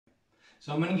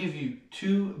So I'm going to give you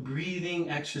 2 breathing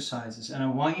exercises, and I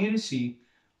want you to see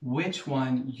which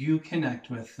one you connect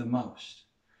with the most.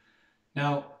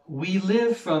 Now, we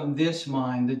live from this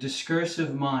mind, the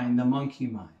discursive mind, the monkey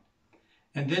mind.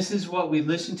 And this is what we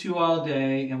listen to all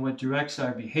day and what directs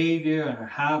our behavior and our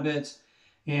habits.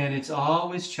 And it's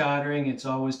always chattering. It's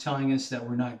always telling us that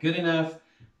we're not good enough.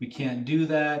 We can't do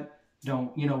that.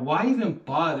 Why even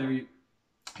bother?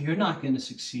 You're not going to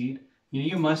succeed.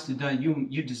 You must have done,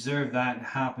 you deserve that to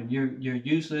happen. You're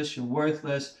useless, you're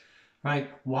worthless, right?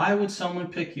 Why would someone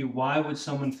pick you? Why would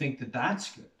someone think that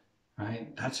that's good,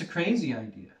 right? That's a crazy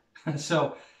idea.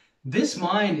 So this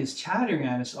mind is chattering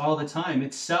at us all the time.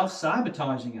 It's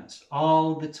self-sabotaging us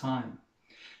all the time.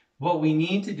 What we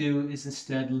need to do is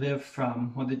instead live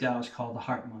from what the Daoists call the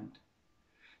heart mind.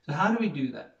 So how do we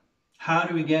do that? How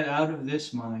do we get out of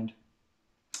this mind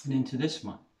and into this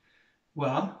mind?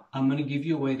 Well, I'm going to give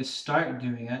you a way to start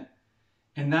doing it,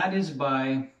 and that is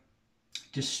by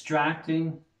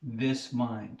distracting this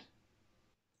mind.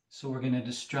 So we're going to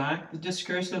distract the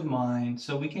discursive mind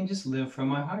so we can just live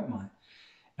from our heart mind.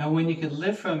 And when you can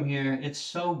live from here, it's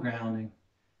so grounding.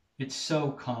 It's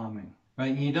so calming,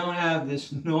 right? You don't have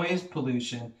this noise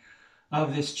pollution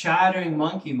of this chattering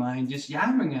monkey mind just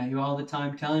yammering at you all the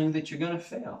time, telling you that you're going to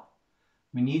fail.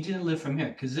 We need you to live from here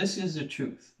because this is the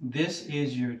truth. This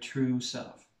is your true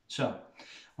self. So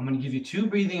I'm going to give you 2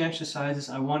 breathing exercises.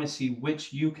 I want to see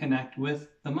which you connect with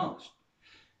the most.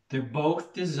 They're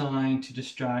both designed to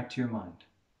distract your mind.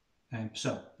 Okay?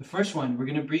 So the first one, we're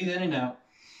going to breathe in and out.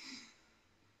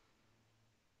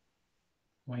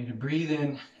 I want you to breathe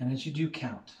in, and as you do,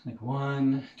 count. Like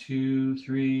 1, 2,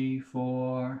 3,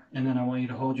 4. And then I want you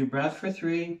to hold your breath for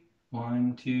 3.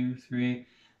 1, 2, 3.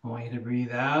 I want you to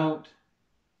breathe out.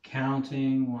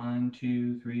 Counting 1,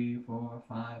 2, 3, 4,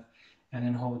 5, and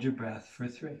then hold your breath for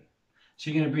 3. So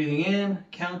you're going to breathing in,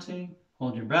 counting,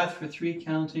 hold your breath for 3,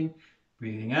 counting,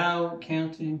 breathing out,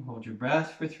 counting, hold your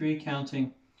breath for 3,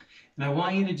 counting. And I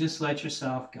want you to just let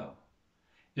yourself go.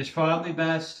 It's probably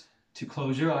best to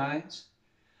close your eyes.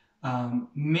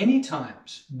 Many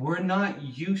times we're not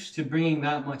used to bringing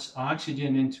that much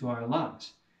oxygen into our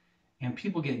lungs. And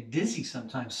people get dizzy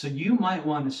sometimes. So you might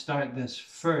want to start this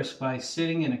first by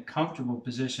sitting in a comfortable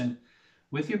position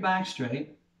with your back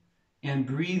straight and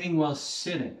breathing while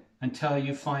sitting until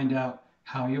you find out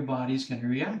how your body's going to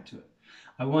react to it.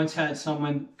 I once had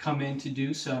someone come in to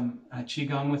do some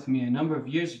Qigong with me a number of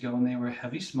years ago, and they were a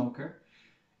heavy smoker.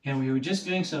 And we were just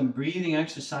doing some breathing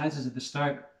exercises at the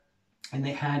start, and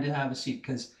they had to have a seat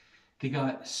because they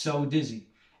got so dizzy.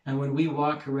 And when we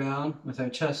walk around with our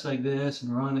chest like this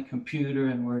and we're on the computer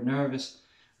and we're nervous,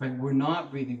 right, we're not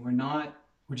breathing.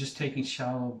 We're just taking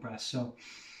shallow breaths. So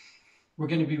we're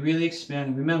going to be really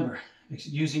expanding. Remember,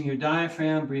 using your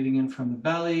diaphragm, breathing in from the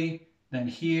belly, then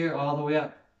here all the way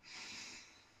up.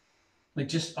 Like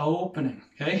just opening,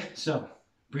 okay? So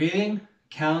breathing,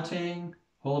 counting,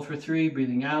 hold for 3,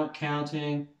 breathing out,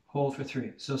 counting, hold for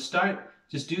 3. So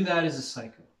just do that as a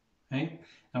cycle, okay?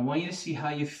 I want you to see how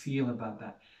you feel about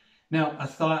that. Now, a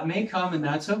thought may come, and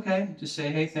that's okay. Just say,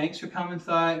 hey, thanks for coming,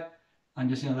 thought. I'm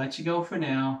just going to let you go for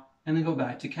now, and then go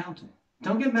back to counting.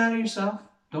 Don't get mad at yourself.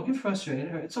 Don't get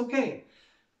frustrated. It's okay.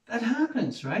 That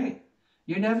happens, right?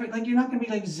 You're not going to be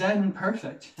like Zen and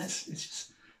perfect. It's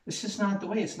just not the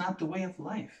way. It's not the way of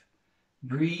life.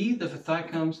 Breathe. If a thought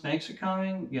comes, thanks for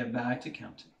coming, get back to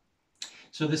counting.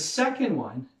 So the second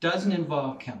one doesn't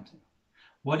involve counting.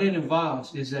 What it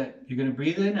involves is that you're going to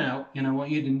breathe in and out, and I want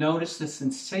you to notice the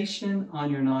sensation on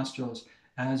your nostrils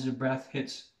as the breath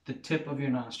hits the tip of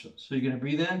your nostrils. So you're going to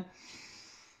breathe in,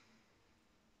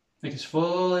 make as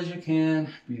full as you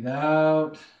can, breathe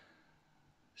out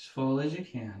as full as you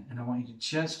can, and I want you to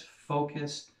just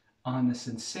focus on the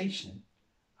sensation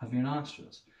of your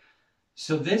nostrils.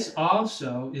 So this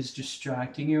also is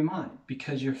distracting your mind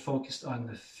because you're focused on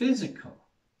the physical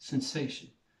sensation.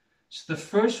 So the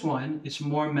first one is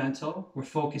more mental. We're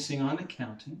focusing on the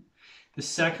counting. The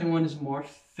second one is more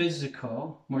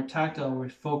physical, more tactile. We're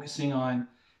focusing on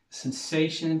the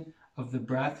sensation of the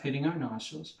breath hitting our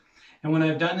nostrils. And when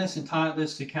I've done this and taught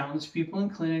this to countless people in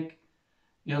clinic,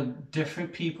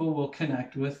 different people will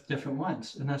connect with different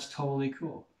ones, and that's totally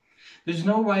cool. There's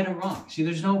no right or wrong. See,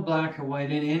 there's no black or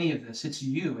white in any of this. It's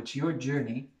you. It's your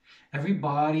journey. Every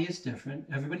body is different.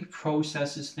 Everybody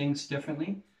processes things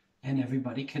differently. And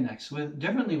everybody connects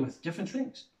differently with different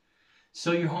things.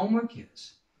 So your homework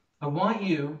is, I want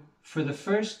you, for the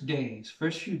first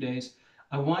few days,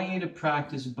 I want you to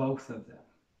practice both of them.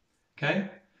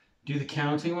 Okay? Do the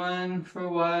counting one for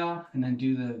a while, and then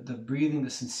do the breathing,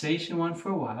 the sensation one for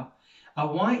a while. I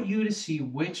want you to see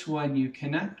which one you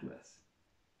connect with.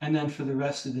 And then for the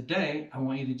rest of the day, I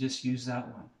want you to just use that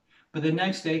one. But the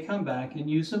next day, come back and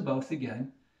use them both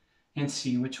again and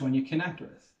see which one you connect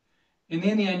with. And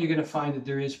in the end, you're going to find that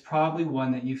there is probably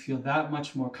one that you feel that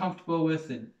much more comfortable with,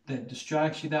 that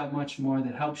distracts you that much more,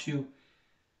 that helps you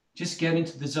just get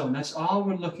into the zone. That's all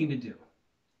we're looking to do.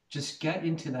 Just get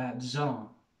into that zone,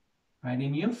 right?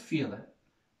 And you'll feel it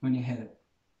when you hit it.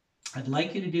 I'd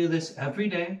like you to do this every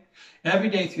day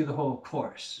through the whole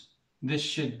course. You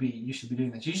should be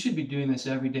doing this. You should be doing this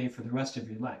every day for the rest of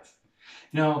your life.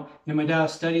 You know, in my Daoist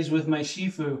studies with my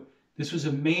Shifu, this was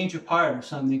a major part of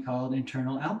something called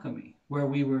internal alchemy, where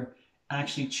we were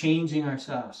actually changing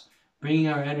ourselves, bringing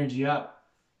our energy up,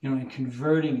 you know, and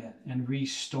converting it and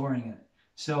restoring it.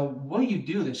 So when you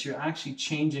do this, you're actually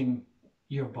changing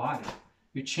your body.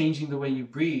 You're changing the way you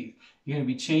breathe. You're going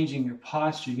to be changing your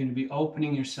posture. You're going to be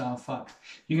opening yourself up.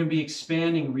 You're going to be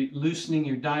expanding, loosening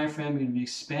your diaphragm. You're going to be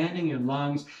expanding your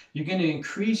lungs. You're going to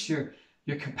increase your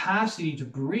capacity to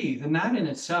breathe. And that in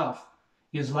itself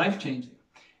is life-changing.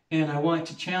 And I want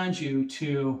to challenge you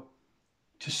to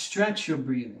stretch your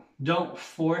breathing. Don't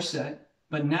force it,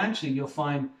 but naturally you'll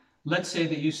find, let's say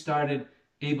that you started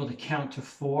able to count to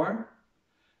 4.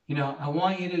 You know, I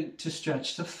want you to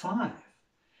stretch to 5.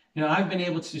 You know, I've been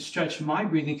able to stretch my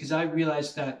breathing because I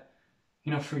realized that,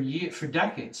 you know, for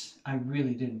decades, I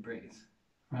really didn't breathe,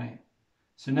 right?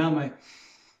 So now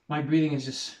my breathing is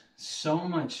just so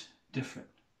much different.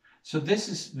 So this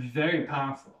is very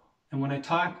powerful. And when I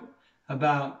talk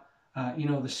about, you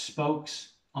know, the spokes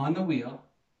on the wheel,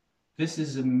 this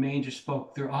is a major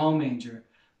spoke. They're all major.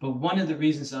 But one of the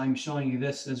reasons I'm showing you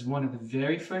this as one of the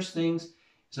very first things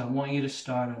is I want you to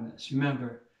start on this.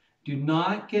 Remember, do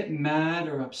not get mad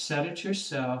or upset at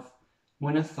yourself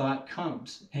when a thought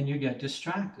comes and you get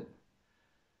distracted.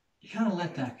 You gotta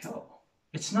let that go.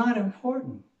 It's not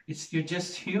important. You're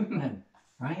just human,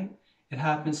 right? It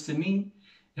happens to me.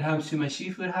 It happens to my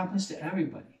Shifu. It happens to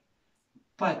everybody.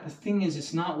 But the thing is,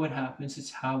 it's not what happens.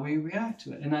 It's how we react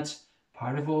to it. And that's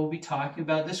part of what we'll be talking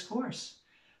about this course.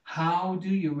 How do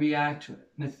you react to it?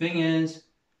 And the thing is,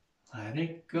 let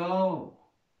it go.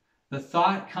 The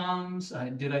thought comes,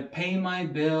 did I pay my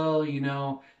bill? You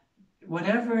know,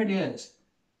 whatever it is,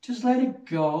 just let it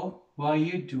go while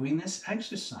you're doing this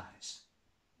exercise.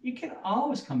 You can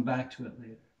always come back to it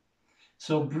later.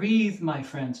 So breathe, my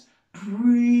friends,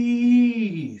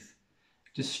 breathe.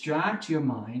 Distract your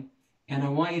mind, and I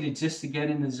want you to get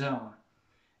in the zone.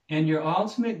 And your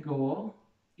ultimate goal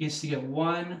is to get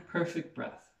one perfect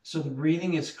breath. So the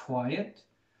breathing is quiet.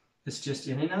 It's just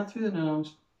in and out through the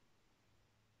nose.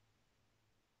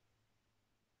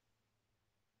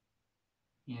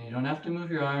 You don't have to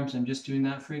move your arms. I'm just doing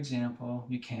that for example.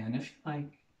 You can if you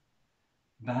like.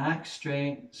 Back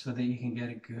straight so that you can get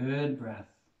a good breath.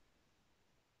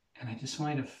 And I just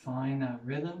want you to find that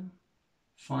rhythm,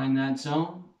 find that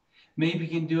zone. Maybe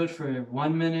you can do it for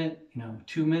 1 minute,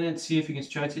 2 minutes. See if you can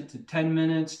stretch it to 10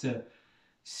 minutes to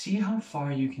see how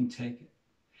far you can take it.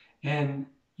 And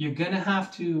you're going to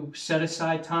have to set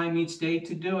aside time each day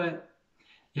to do it.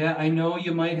 Yeah, I know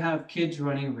you might have kids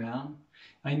running around.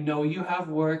 I know you have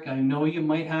work. I know you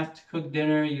might have to cook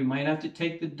dinner. You might have to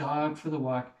take the dog for the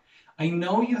walk. I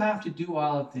know you have to do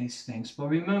all of these things. But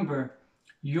remember,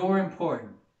 you're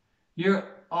important. You're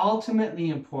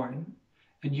ultimately important.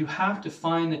 And you have to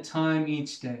find the time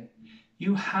each day.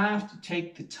 You have to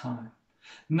take the time.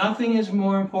 Nothing is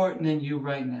more important than you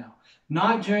right now.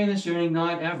 Not during this journey,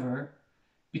 not ever.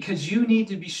 Because you need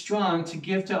to be strong to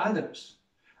give to others.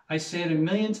 I say it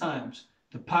 1,000,000 times.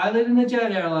 The pilot in the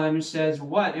jet airliner says,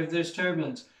 what if there's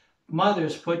turbulence?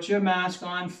 Mothers, put your mask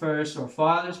on first, or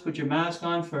fathers, put your mask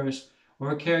on first,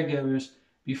 or caregivers,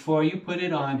 before you put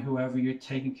it on whoever you're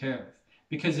taking care of.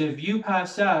 Because if you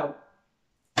pass out,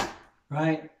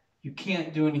 right, you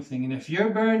can't do anything. And if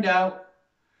you're burned out,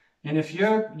 and if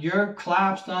you're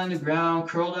collapsed on the ground,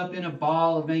 curled up in a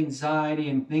ball of anxiety,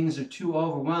 and things are too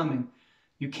overwhelming,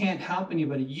 you can't help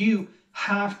anybody. You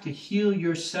have to heal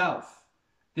yourself.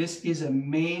 This is a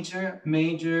major,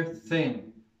 major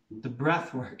thing, the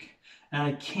breath work. And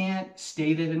I can't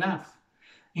state it enough.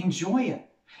 Enjoy it.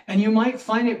 And you might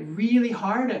find it really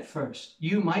hard at first.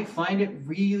 You might find it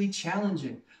really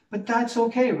challenging. But that's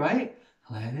okay, right?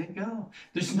 Let it go.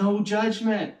 There's no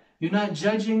judgment. You're not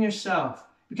judging yourself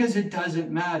because it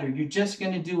doesn't matter. You're just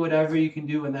going to do whatever you can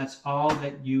do, and that's all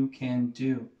that you can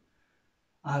do.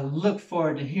 I look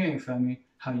forward to hearing from you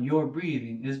how your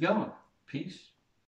breathing is going. Peace.